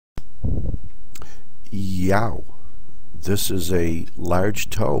Yow! This is a large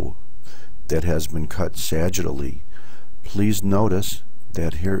toe that has been cut sagittally. Please notice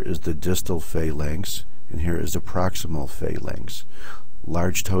that here is the distal phalanx and here is the proximal phalanx.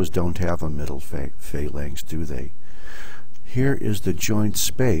 Large toes don't have a middle phalanx, do they? Here is the joint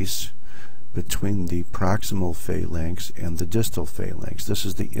space between the proximal phalanx and the distal phalanx. This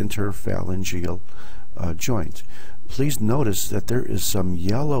is the interphalangeal joint. Please notice that there is some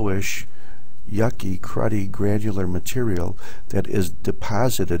yellowish, yucky, cruddy, granular material that is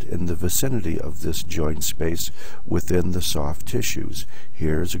deposited in the vicinity of this joint space within the soft tissues.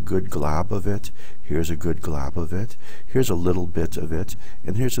 Here's a good glob of it, here's a good glob of it, here's a little bit of it,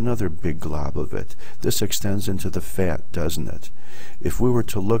 and here's another big glob of it. This extends into the fat, doesn't it? If we were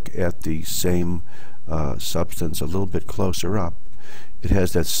to look at the same substance a little bit closer up, it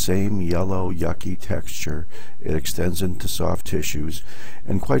has that same yellow, yucky texture. It extends into soft tissues.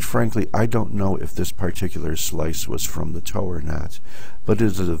 And quite frankly, I don't know if this particular slice was from the toe or not, but it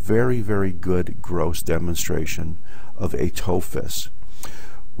is a very, very good gross demonstration of atophis.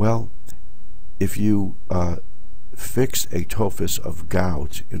 Well, if you fix atophis of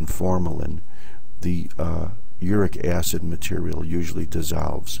gout in formalin, the uric acid material usually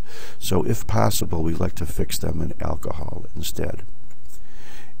dissolves. So if possible, we like to fix them in alcohol instead.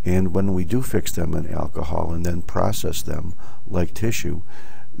 And when we do fix them in alcohol and then process them like tissue,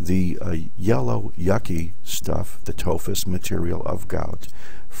 the yellow, yucky stuff, the tophus material of gout,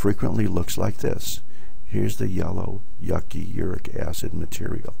 frequently looks like this. Here's the yellow, yucky uric acid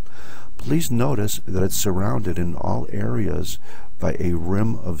material. Please notice that it's surrounded in all areas by a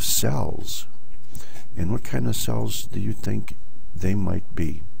rim of cells. And what kind of cells do you think they might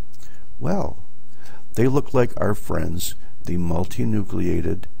be? Well, they look like our friends, the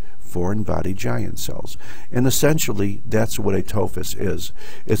multinucleated foreign body giant cells. And essentially, that's what atophis is.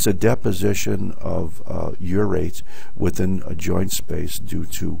 It's a deposition of urate within a joint space due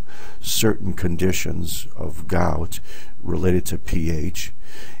to certain conditions of gout related to pH.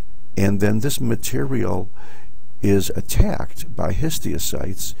 And then this material is attacked by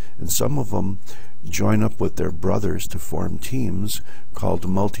histiocytes, and some of them join up with their brothers to form teams called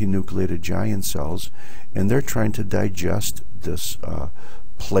multinucleated giant cells, and they're trying to digest this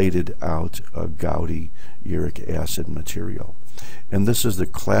plated out gouty uric acid material. And this is the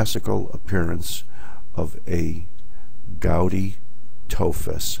classical appearance of a gouty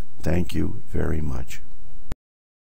tophus. Thank you very much.